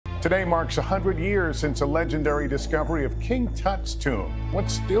Today marks 100 years since a legendary discovery of King Tut's tomb.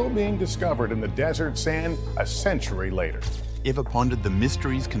 What's still being discovered in the desert sand a century later? Ever pondered the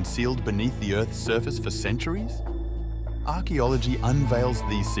mysteries concealed beneath the Earth's surface for centuries? Archaeology unveils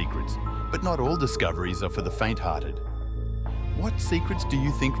these secrets, but not all discoveries are for the faint-hearted. What secrets do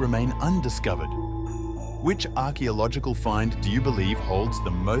you think remain undiscovered? Which archaeological find do you believe holds the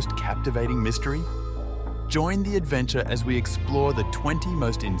most captivating mystery? Join the adventure as we explore the 20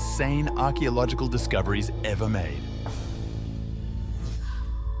 most insane archaeological discoveries ever made.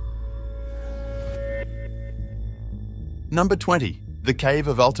 Number 20. The Cave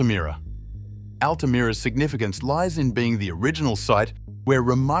of Altamira. Altamira's significance lies in being the original site where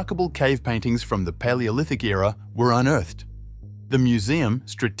remarkable cave paintings from the Paleolithic era were unearthed. The museum,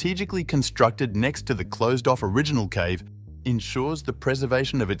 strategically constructed next to the closed-off original cave, ensures the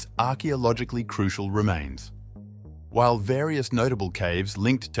preservation of its archaeologically crucial remains. While various notable caves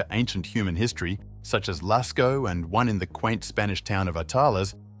linked to ancient human history, such as Lascaux and one in the quaint Spanish town of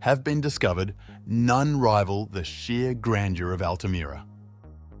Artales, have been discovered, none rival the sheer grandeur of Altamira.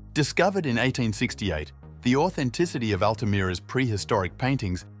 Discovered in 1868, the authenticity of Altamira's prehistoric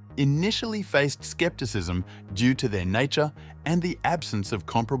paintings initially faced skepticism due to their nature and the absence of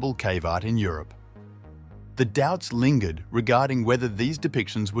comparable cave art in Europe. The doubts lingered regarding whether these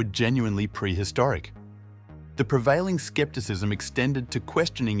depictions were genuinely prehistoric. The prevailing skepticism extended to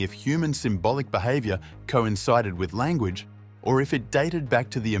questioning if human symbolic behavior coincided with language or if it dated back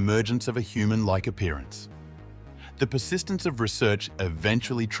to the emergence of a human-like appearance. The persistence of research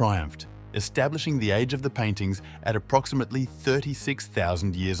eventually triumphed, establishing the age of the paintings at approximately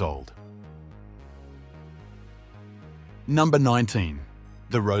 36,000 years old. Number 19.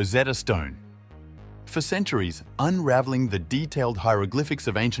 The Rosetta Stone. For centuries, unraveling the detailed hieroglyphics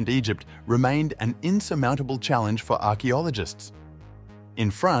of ancient Egypt remained an insurmountable challenge for archaeologists.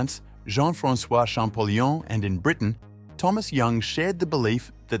 In France, Jean-François Champollion, and in Britain, Thomas Young shared the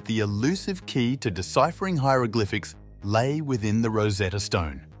belief that the elusive key to deciphering hieroglyphics lay within the Rosetta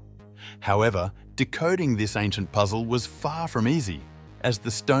Stone. However, decoding this ancient puzzle was far from easy, as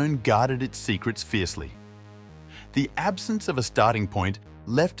the stone guarded its secrets fiercely. The absence of a starting point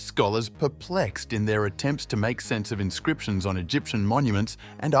left scholars perplexed in their attempts to make sense of inscriptions on Egyptian monuments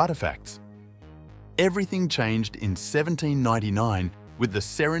and artifacts. Everything changed in 1799 with the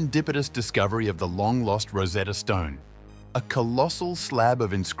serendipitous discovery of the long-lost Rosetta Stone, a colossal slab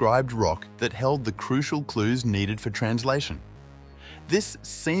of inscribed rock that held the crucial clues needed for translation. This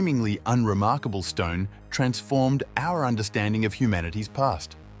seemingly unremarkable stone transformed our understanding of humanity's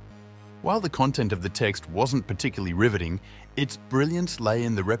past. While the content of the text wasn't particularly riveting, its brilliance lay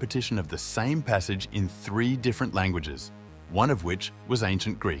in the repetition of the same passage in 3 different languages, one of which was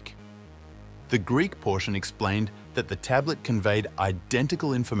ancient Greek. The Greek portion explained that the tablet conveyed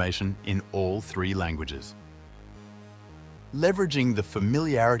identical information in all 3 languages. Leveraging the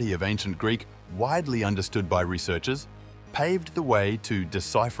familiarity of ancient Greek, widely understood by researchers, paved the way to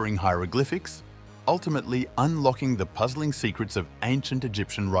deciphering hieroglyphics, ultimately unlocking the puzzling secrets of ancient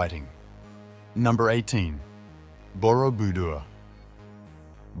Egyptian writing. Number 18. Borobudur.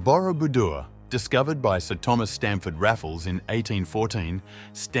 Borobudur, discovered by Sir Thomas Stamford Raffles in 1814,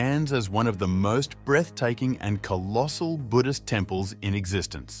 stands as one of the most breathtaking and colossal Buddhist temples in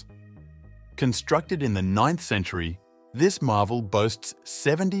existence. Constructed in the 9th century, this marvel boasts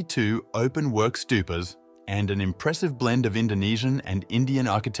 72 open-work stupas and an impressive blend of Indonesian and Indian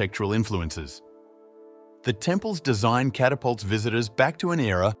architectural influences. The temple's design catapults visitors back to an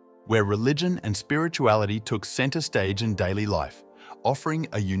era where religion and spirituality took center stage in daily life, offering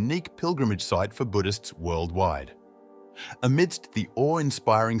a unique pilgrimage site for Buddhists worldwide. Amidst the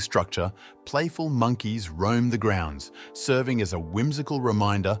awe-inspiring structure, playful monkeys roam the grounds, serving as a whimsical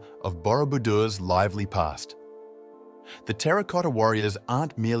reminder of Borobudur's lively past. The terracotta warriors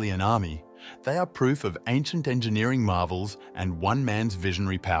aren't merely an army, they are proof of ancient engineering marvels and one man's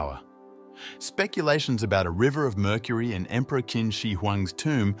visionary power. Speculations about a river of mercury in Emperor Qin Shi Huang's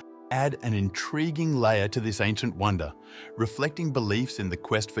tomb add an intriguing layer to this ancient wonder, reflecting beliefs in the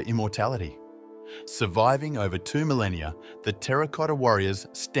quest for immortality. Surviving over 2 millennia, the terracotta warriors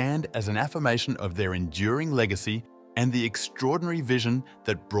stand as an affirmation of their enduring legacy and the extraordinary vision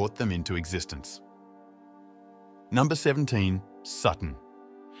that brought them into existence. Number 17. Sutton.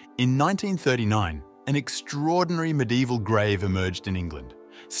 In 1939, an extraordinary medieval grave emerged in England,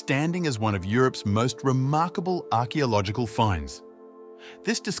 standing as one of Europe's most remarkable archaeological finds.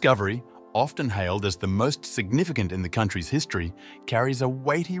 This discovery, often hailed as the most significant in the country's history, carries a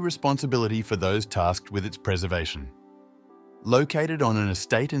weighty responsibility for those tasked with its preservation. Located on an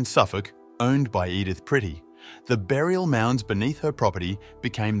estate in Suffolk, owned by Edith Pretty, The burial mounds beneath her property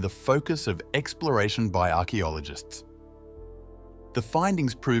became the focus of exploration by archaeologists. The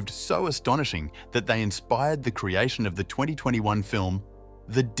findings proved so astonishing that they inspired the creation of the 2021 film,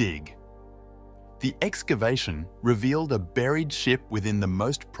 The Dig. The excavation revealed a buried ship within the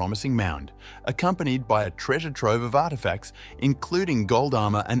most promising mound, accompanied by a treasure trove of artifacts, including gold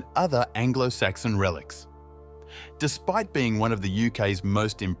armour and other Anglo-Saxon relics. Despite being one of the UK's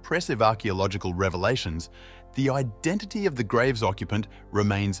most impressive archaeological revelations, the identity of the grave's occupant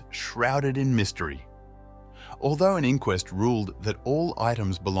remains shrouded in mystery. Although an inquest ruled that all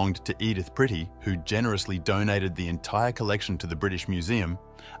items belonged to Edith Pretty, who generously donated the entire collection to the British Museum,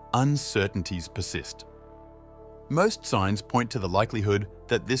 uncertainties persist. Most signs point to the likelihood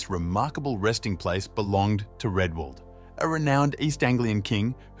that this remarkable resting place belonged to Redwald, a renowned East Anglian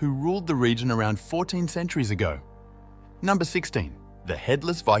king who ruled the region around 14 centuries ago. Number 16. The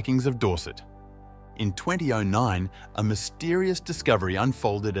Headless Vikings of Dorset. In 2009, a mysterious discovery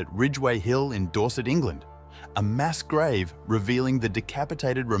unfolded at Ridgeway Hill in Dorset, England. A mass grave revealing the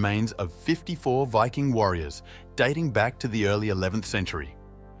decapitated remains of 54 Viking warriors dating back to the early 11th century.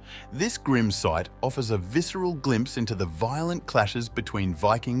 This grim sight offers a visceral glimpse into the violent clashes between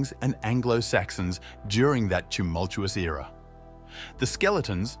Vikings and Anglo-Saxons during that tumultuous era. The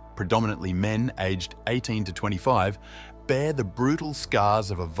skeletons, predominantly men aged 18 to 25, bear the brutal scars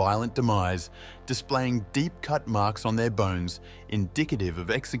of a violent demise, displaying deep-cut marks on their bones, indicative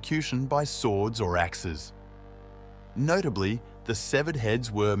of execution by swords or axes. Notably, the severed heads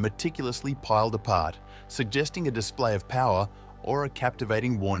were meticulously piled apart, suggesting a display of power or a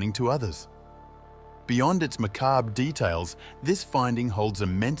captivating warning to others. Beyond its macabre details, this finding holds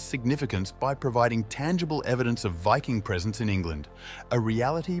immense significance by providing tangible evidence of Viking presence in England, a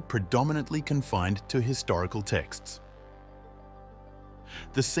reality predominantly confined to historical texts.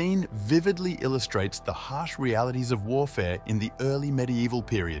 The scene vividly illustrates the harsh realities of warfare in the early medieval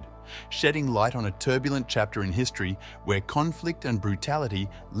period, shedding light on a turbulent chapter in history where conflict and brutality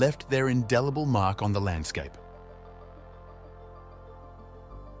left their indelible mark on the landscape.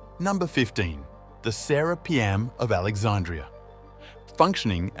 Number 15. The Serapeum of Alexandria.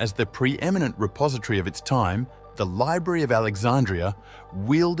 Functioning as the preeminent repository of its time, the Library of Alexandria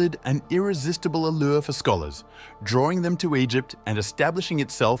wielded an irresistible allure for scholars, drawing them to Egypt and establishing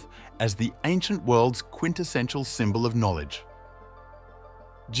itself as the ancient world's quintessential symbol of knowledge.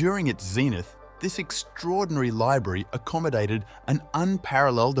 During its zenith, this extraordinary library accommodated an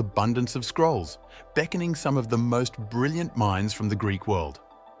unparalleled abundance of scrolls, beckoning some of the most brilliant minds from the Greek world.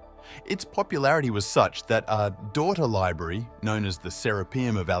 Its popularity was such that a daughter library, known as the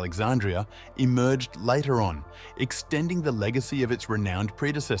Serapeum of Alexandria, emerged later on, extending the legacy of its renowned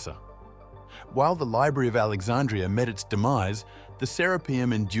predecessor. While the Library of Alexandria met its demise, the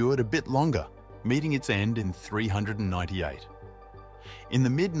Serapeum endured a bit longer, meeting its end in 398. In the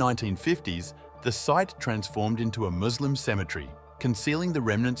mid-1950s, the site transformed into a Muslim cemetery, concealing the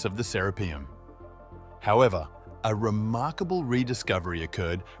remnants of the Serapeum. However, a remarkable rediscovery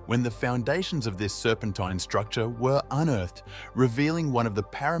occurred when the foundations of this serpentine structure were unearthed, revealing one of the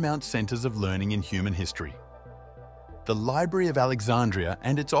paramount centers of learning in human history. The Library of Alexandria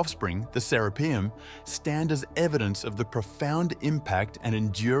and its offspring, the Serapeum, stand as evidence of the profound impact and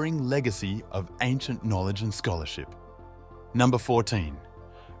enduring legacy of ancient knowledge and scholarship. Number 14.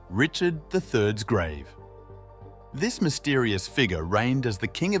 Richard III's grave. This mysterious figure reigned as the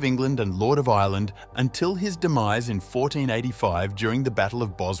King of England and Lord of Ireland until his demise in 1485 during the Battle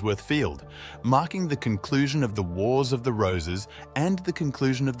of Bosworth Field, marking the conclusion of the Wars of the Roses and the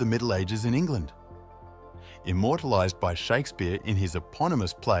conclusion of the Middle Ages in England. Immortalised by Shakespeare in his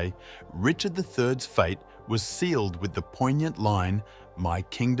eponymous play, Richard III's fate was sealed with the poignant line, "My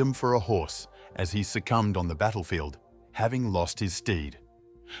kingdom for a horse," as he succumbed on the battlefield, having lost his steed.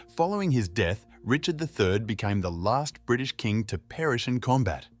 Following his death, Richard III became the last British king to perish in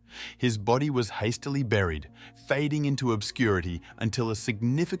combat. His body was hastily buried, fading into obscurity until a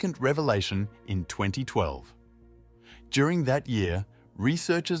significant revelation in 2012. During that year,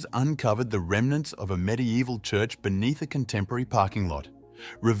 researchers uncovered the remnants of a medieval church beneath a contemporary parking lot,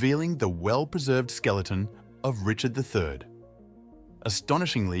 revealing the well-preserved skeleton of Richard III.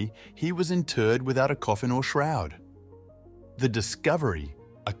 Astonishingly, he was interred without a coffin or shroud. The discovery,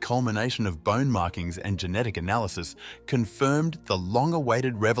 a culmination of bone markings and genetic analysis, confirmed the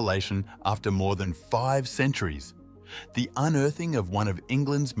long-awaited revelation after more than 5 centuries, the unearthing of one of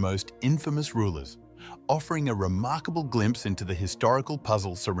England's most infamous rulers, offering a remarkable glimpse into the historical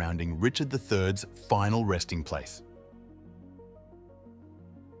puzzle surrounding Richard III's final resting place.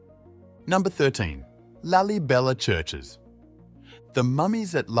 Number 13. Lalibela churches. The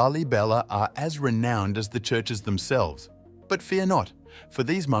mummies at Lalibela are as renowned as the churches themselves. But fear not, for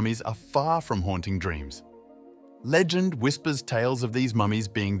these mummies are far from haunting dreams. Legend whispers tales of these mummies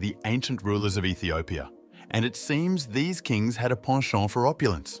being the ancient rulers of Ethiopia, and it seems these kings had a penchant for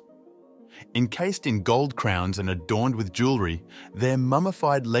opulence. Encased in gold crowns and adorned with jewelry, their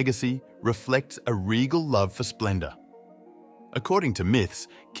mummified legacy reflects a regal love for splendor. According to myths,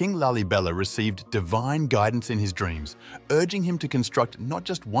 King Lalibela received divine guidance in his dreams, urging him to construct not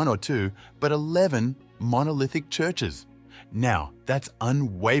just 1 or 2, but 11 monolithic churches. Now, that's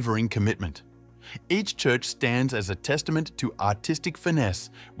unwavering commitment. Each church stands as a testament to artistic finesse,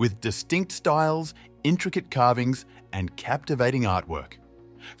 with distinct styles, intricate carvings, and captivating artwork.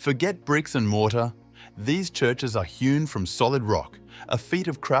 Forget bricks and mortar. These churches are hewn from solid rock, a feat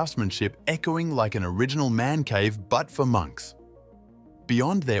of craftsmanship echoing like an original man cave but for monks.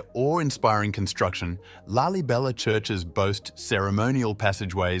 Beyond their awe-inspiring construction, Lalibela churches boast ceremonial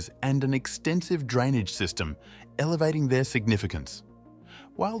passageways and an extensive drainage system, elevating their significance.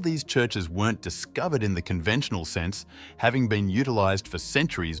 While these churches weren't discovered in the conventional sense, having been utilized for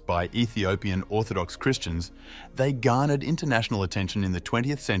centuries by Ethiopian Orthodox Christians, they garnered international attention in the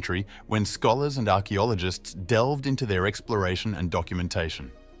 20th century when scholars and archaeologists delved into their exploration and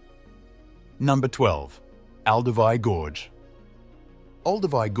documentation. Number 12. Olduvai Gorge.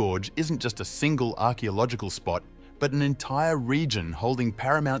 Olduvai Gorge isn't just a single archaeological spot, but an entire region holding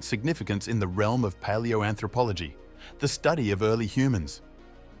paramount significance in the realm of paleoanthropology, the study of early humans.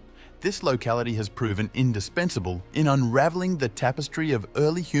 This locality has proven indispensable in unraveling the tapestry of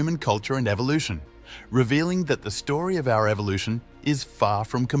early human culture and evolution, revealing that the story of our evolution is far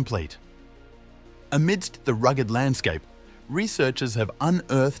from complete. Amidst the rugged landscape, researchers have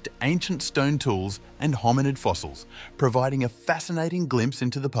unearthed ancient stone tools and hominid fossils, providing a fascinating glimpse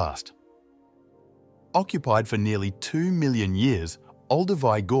into the past. Occupied for nearly 2 million years,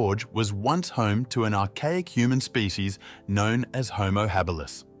 Olduvai Gorge was once home to an archaic human species known as Homo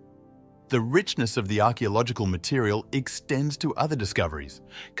habilis. The richness of the archaeological material extends to other discoveries,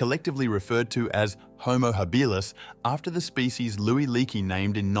 collectively referred to as Homo habilis after the species Louis Leakey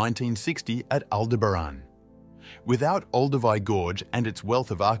named in 1960 at Aldebaran. Without Olduvai Gorge and its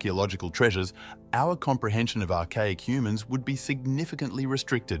wealth of archaeological treasures, our comprehension of archaic humans would be significantly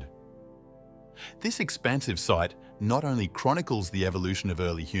restricted. This expansive site not only chronicles the evolution of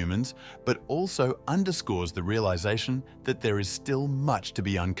early humans, but also underscores the realization that there is still much to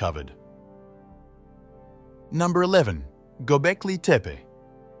be uncovered. Number 11. Göbekli Tepe.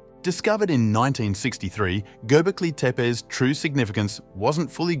 Discovered in 1963, Göbekli Tepe's true significance wasn't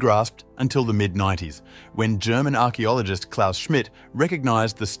fully grasped until the mid-90s, when German archaeologist Klaus Schmidt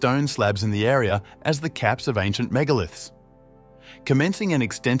recognized the stone slabs in the area as the caps of ancient megaliths. Commencing an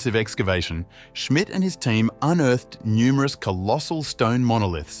extensive excavation, Schmidt and his team unearthed numerous colossal stone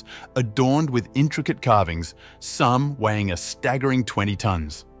monoliths adorned with intricate carvings, some weighing a staggering 20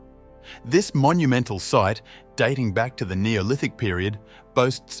 tons. This monumental site, dating back to the Neolithic period,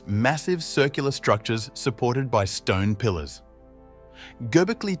 boasts massive circular structures supported by stone pillars.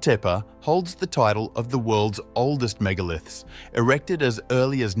 Göbekli Tepe holds the title of the world's oldest megaliths, erected as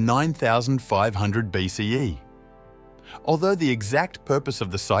early as 9,500 BCE. Although the exact purpose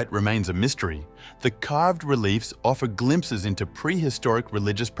of the site remains a mystery, the carved reliefs offer glimpses into prehistoric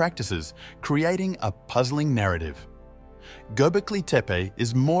religious practices, creating a puzzling narrative. Göbekli Tepe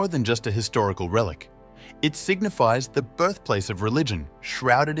is more than just a historical relic. It signifies the birthplace of religion,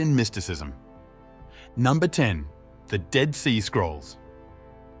 shrouded in mysticism. Number 10. The Dead Sea Scrolls.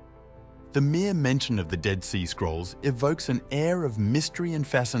 The mere mention of the Dead Sea Scrolls evokes an air of mystery and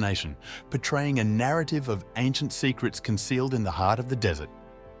fascination, portraying a narrative of ancient secrets concealed in the heart of the desert.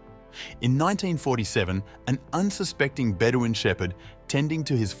 In 1947, an unsuspecting Bedouin shepherd tending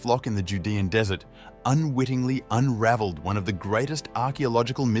to his flock in the Judean desert unwittingly unraveled one of the greatest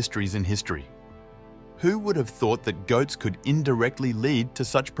archaeological mysteries in history. Who would have thought that goats could indirectly lead to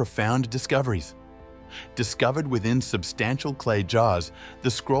such profound discoveries? Discovered within substantial clay jars,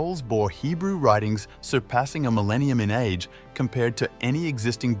 the scrolls bore Hebrew writings surpassing a millennium in age compared to any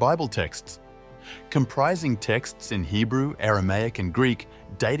existing Bible texts. Comprising texts in Hebrew, Aramaic, and Greek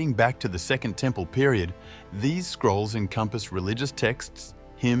dating back to the Second Temple period, these scrolls encompass religious texts,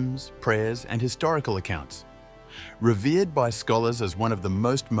 hymns, prayers, and historical accounts. Revered by scholars as one of the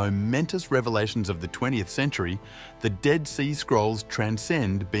most momentous revelations of the 20th century, the Dead Sea Scrolls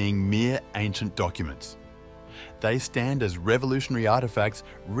transcend being mere ancient documents. They stand as revolutionary artifacts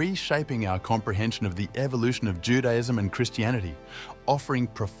reshaping our comprehension of the evolution of Judaism and Christianity, offering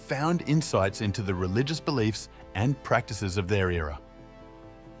profound insights into the religious beliefs and practices of their era.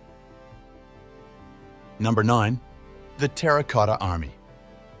 Number 9. The Terracotta Army.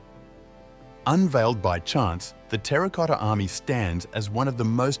 Unveiled by chance, the Terracotta Army stands as one of the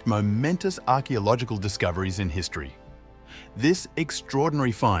most momentous archaeological discoveries in history. This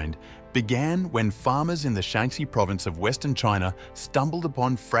extraordinary find began when farmers in the Shanxi province of Western China stumbled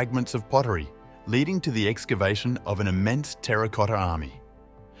upon fragments of pottery, leading to the excavation of an immense terracotta army.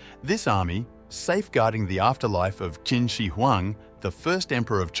 This army, safeguarding the afterlife of Qin Shi Huang, the first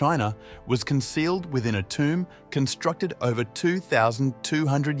emperor of China, was concealed within a tomb constructed over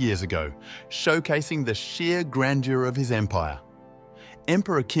 2,200 years ago, showcasing the sheer grandeur of his empire.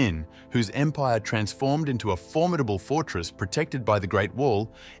 Emperor Qin, whose empire transformed into a formidable fortress protected by the Great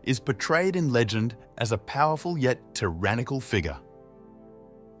Wall, is portrayed in legend as a powerful yet tyrannical figure.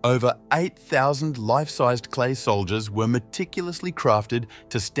 Over 8,000 life-sized clay soldiers were meticulously crafted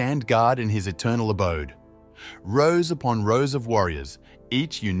to stand guard in his eternal abode. Rows upon rows of warriors,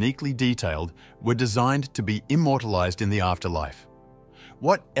 each uniquely detailed, were designed to be immortalized in the afterlife.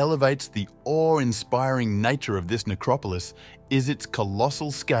 What elevates the awe-inspiring nature of this necropolis is its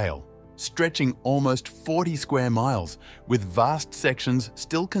colossal scale, stretching almost 40 square miles, with vast sections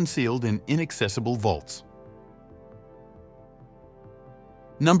still concealed in inaccessible vaults.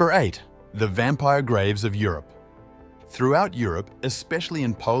 Number 8. The Vampire Graves of Europe. Throughout Europe, especially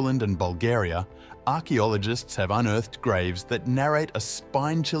in Poland and Bulgaria, archaeologists have unearthed graves that narrate a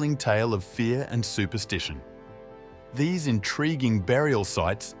spine-chilling tale of fear and superstition. These intriguing burial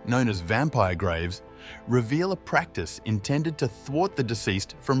sites, known as vampire graves, reveal a practice intended to thwart the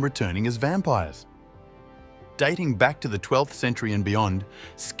deceased from returning as vampires. Dating back to the 12th century and beyond,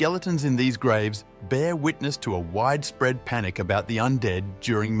 skeletons in these graves bear witness to a widespread panic about the undead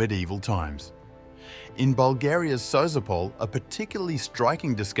during medieval times. In Bulgaria's Sozopol, a particularly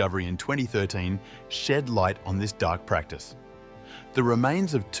striking discovery in 2013 shed light on this dark practice. The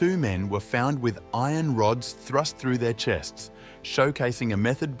remains of two men were found with iron rods thrust through their chests, showcasing a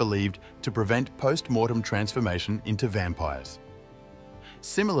method believed to prevent post-mortem transformation into vampires.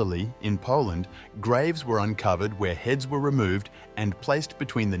 Similarly, in Poland, graves were uncovered where heads were removed and placed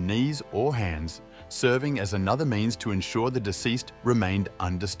between the knees or hands, serving as another means to ensure the deceased remained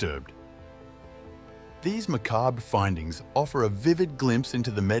undisturbed. These macabre findings offer a vivid glimpse into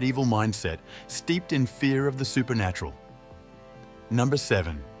the medieval mindset steeped in fear of the supernatural. Number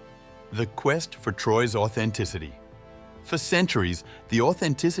 7. The quest for Troy's authenticity. For centuries, the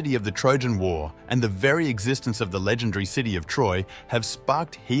authenticity of the Trojan War and the very existence of the legendary city of Troy have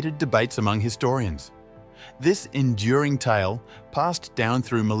sparked heated debates among historians. This enduring tale, passed down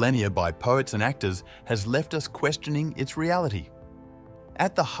through millennia by poets and actors, has left us questioning its reality.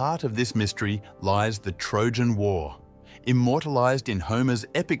 At the heart of this mystery lies the Trojan War, immortalized in Homer's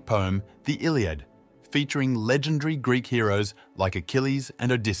epic poem, the Iliad, featuring legendary Greek heroes like Achilles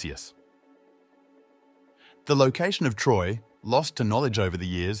and Odysseus. The location of Troy, lost to knowledge over the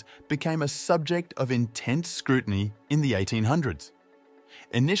years, became a subject of intense scrutiny in the 1800s.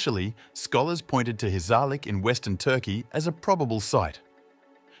 Initially, scholars pointed to Hisarlik in western Turkey as a probable site.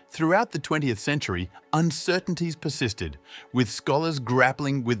 Throughout the 20th century, uncertainties persisted, with scholars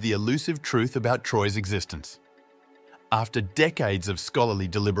grappling with the elusive truth about Troy's existence. After decades of scholarly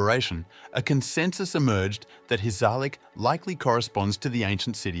deliberation, a consensus emerged that Hisarlik likely corresponds to the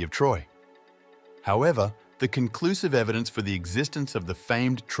ancient city of Troy. However, the conclusive evidence for the existence of the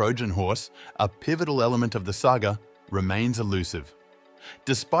famed Trojan horse, a pivotal element of the saga, remains elusive.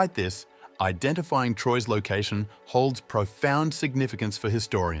 Despite this, identifying Troy's location holds profound significance for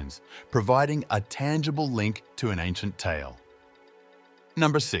historians, providing a tangible link to an ancient tale.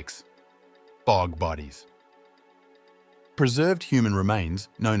 Number 6. Bog bodies. Preserved human remains,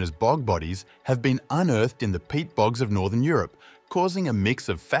 known as bog bodies, have been unearthed in the peat bogs of northern Europe, causing a mix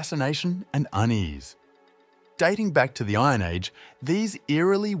of fascination and unease. Dating back to the Iron Age, these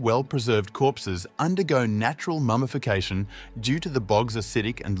eerily well-preserved corpses undergo natural mummification due to the bog's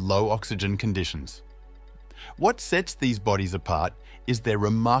acidic and low oxygen conditions. What sets these bodies apart is their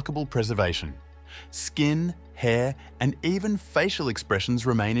remarkable preservation. Skin, hair, and even facial expressions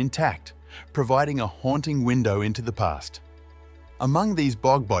remain intact, providing a haunting window into the past. Among these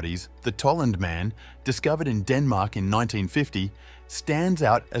bog bodies, the Tolland man, discovered in Denmark in 1950, stands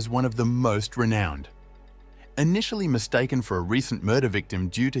out as one of the most renowned. Initially mistaken for a recent murder victim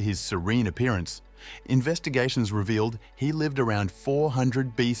due to his serene appearance, investigations revealed he lived around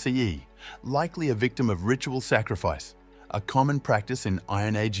 400 BCE, likely a victim of ritual sacrifice, a common practice in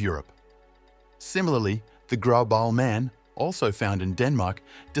Iron Age Europe. Similarly, the Graubal man, also found in Denmark,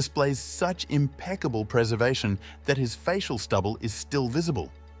 displays such impeccable preservation that his facial stubble is still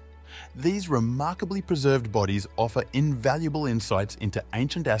visible. These remarkably preserved bodies offer invaluable insights into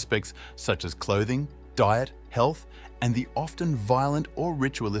ancient aspects such as clothing, diet, health, and the often violent or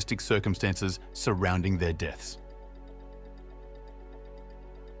ritualistic circumstances surrounding their deaths.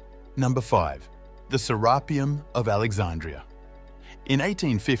 Number 5. The Serapeum of Alexandria. In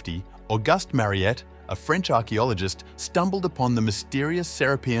 1850, Auguste Mariette, a French archaeologist, stumbled upon the mysterious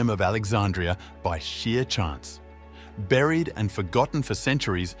Serapeum of Alexandria by sheer chance. Buried and forgotten for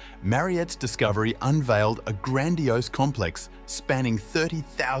centuries, Mariette's discovery unveiled a grandiose complex spanning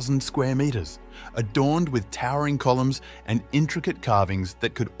 30,000 square meters, adorned with towering columns and intricate carvings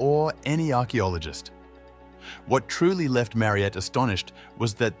that could awe any archaeologist. What truly left Mariette astonished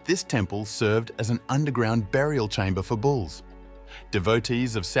was that this temple served as an underground burial chamber for bulls.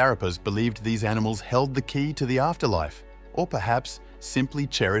 Devotees of Serapis believed these animals held the key to the afterlife, or perhaps simply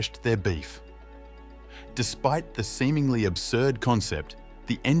cherished their beef. Despite the seemingly absurd concept,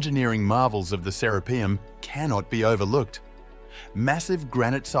 the engineering marvels of the Serapeum cannot be overlooked. Massive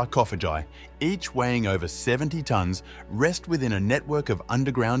granite sarcophagi, each weighing over 70 tons, rest within a network of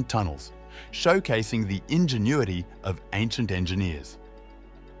underground tunnels, showcasing the ingenuity of ancient engineers.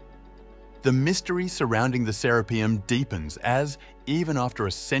 The mystery surrounding the Serapeum deepens as, even after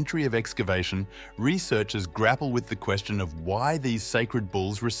a century of excavation, researchers grapple with the question of why these sacred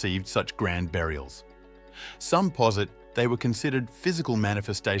bulls received such grand burials. Some posit they were considered physical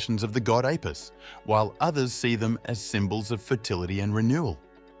manifestations of the god Apis, while others see them as symbols of fertility and renewal.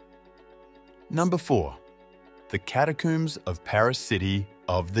 Number 4. The Catacombs of Paris City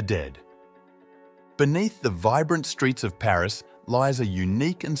of the Dead. Beneath the vibrant streets of Paris lies a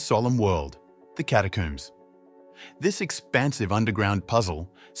unique and solemn world, the catacombs. This expansive underground puzzle,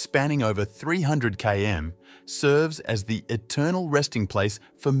 spanning over 300 km, serves as the eternal resting place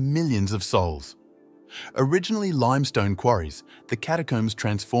for millions of souls. Originally limestone quarries, the catacombs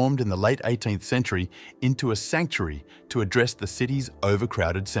transformed in the late 18th century into a sanctuary to address the city's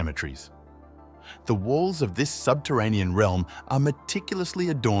overcrowded cemeteries. The walls of this subterranean realm are meticulously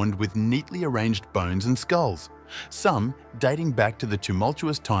adorned with neatly arranged bones and skulls, some dating back to the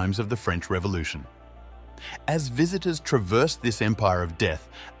tumultuous times of the French Revolution. As visitors traverse this empire of death,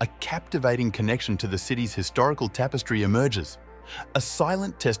 a captivating connection to the city's historical tapestry emerges, a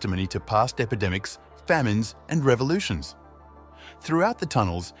silent testimony to past epidemics, famines, and revolutions. Throughout the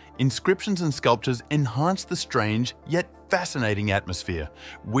tunnels, inscriptions and sculptures enhance the strange yet fascinating atmosphere,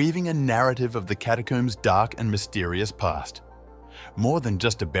 weaving a narrative of the catacombs' dark and mysterious past. More than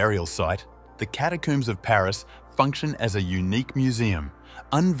just a burial site, the Catacombs of Paris function as a unique museum,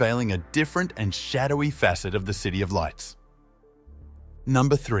 unveiling a different and shadowy facet of the City of Lights.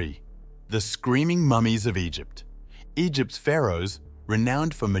 Number 3. The Screaming Mummies of Egypt. Egypt's pharaohs,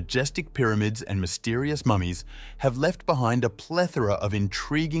 renowned for majestic pyramids and mysterious mummies, have left behind a plethora of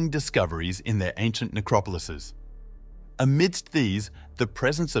intriguing discoveries in their ancient necropolises. Amidst these, the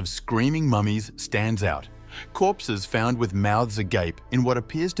presence of screaming mummies stands out, corpses found with mouths agape in what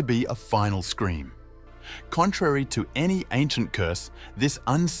appears to be a final scream. Contrary to any ancient curse, this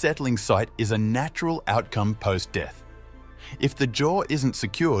unsettling sight is a natural outcome post-death. If the jaw isn't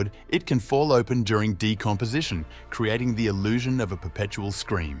secured, it can fall open during decomposition, creating the illusion of a perpetual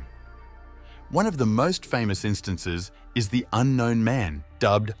scream. One of the most famous instances is the Unknown Man,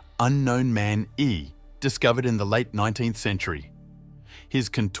 dubbed Unknown Man E, discovered in the late 19th century. His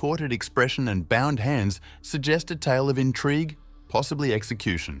contorted expression and bound hands suggest a tale of intrigue, possibly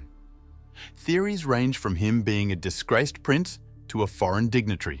execution. Theories range from him being a disgraced prince to a foreign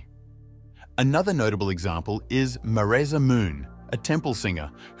dignitary. Another notable example is Mareza Moon, a temple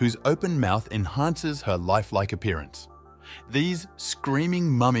singer whose open mouth enhances her lifelike appearance. These screaming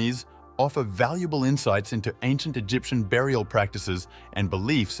mummies offer valuable insights into ancient Egyptian burial practices and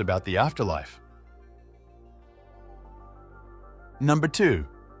beliefs about the afterlife. Number 2.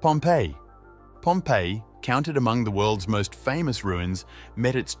 Pompeii. Pompeii, counted among the world's most famous ruins,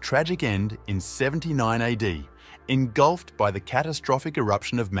 met its tragic end in 79 AD, engulfed by the catastrophic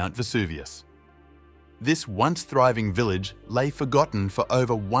eruption of Mount Vesuvius. This once thriving village lay forgotten for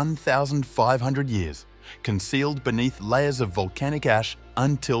over 1,500 years, concealed beneath layers of volcanic ash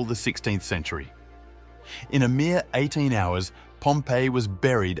until the 16th century. In a mere 18 hours, Pompeii was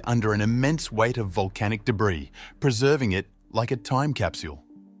buried under an immense weight of volcanic debris, preserving it like a time capsule.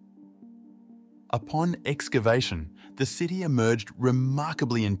 Upon excavation, the city emerged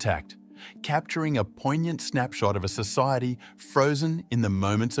remarkably intact, capturing a poignant snapshot of a society frozen in the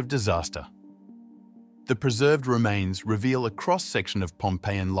moments of disaster. The preserved remains reveal a cross-section of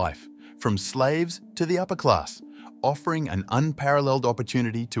Pompeian life, from slaves to the upper class, offering an unparalleled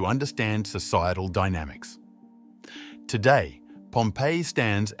opportunity to understand societal dynamics. Today, Pompeii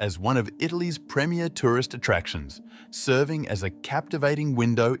stands as one of Italy's premier tourist attractions, serving as a captivating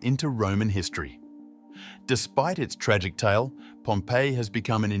window into Roman history. Despite its tragic tale, Pompeii has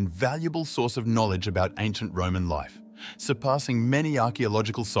become an invaluable source of knowledge about ancient Roman life, surpassing many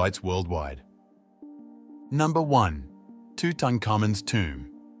archaeological sites worldwide. Number 1. Tutankhamun's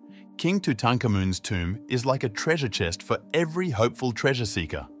tomb. King Tutankhamun's tomb is like a treasure chest for every hopeful treasure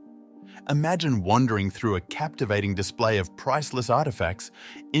seeker. Imagine wandering through a captivating display of priceless artifacts,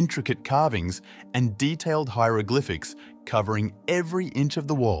 intricate carvings, and detailed hieroglyphics covering every inch of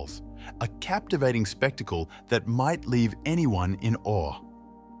the walls, a captivating spectacle that might leave anyone in awe.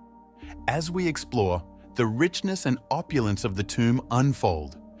 As we explore, the richness and opulence of the tomb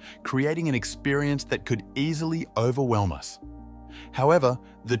unfold, creating an experience that could easily overwhelm us. However,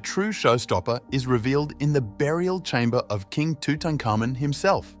 the true showstopper is revealed in the burial chamber of King Tutankhamun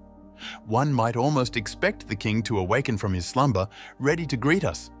himself. One might almost expect the king to awaken from his slumber, ready to greet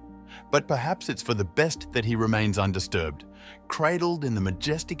us. But perhaps it's for the best that he remains undisturbed, cradled in the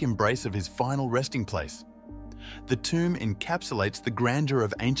majestic embrace of his final resting place. The tomb encapsulates the grandeur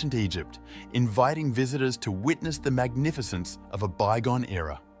of ancient Egypt, inviting visitors to witness the magnificence of a bygone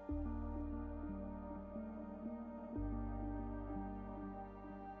era.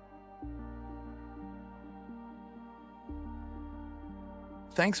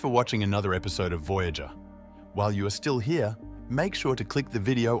 Thanks for watching another episode of Voyager. While you are still here, make sure to click the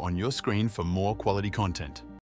video on your screen for more quality content.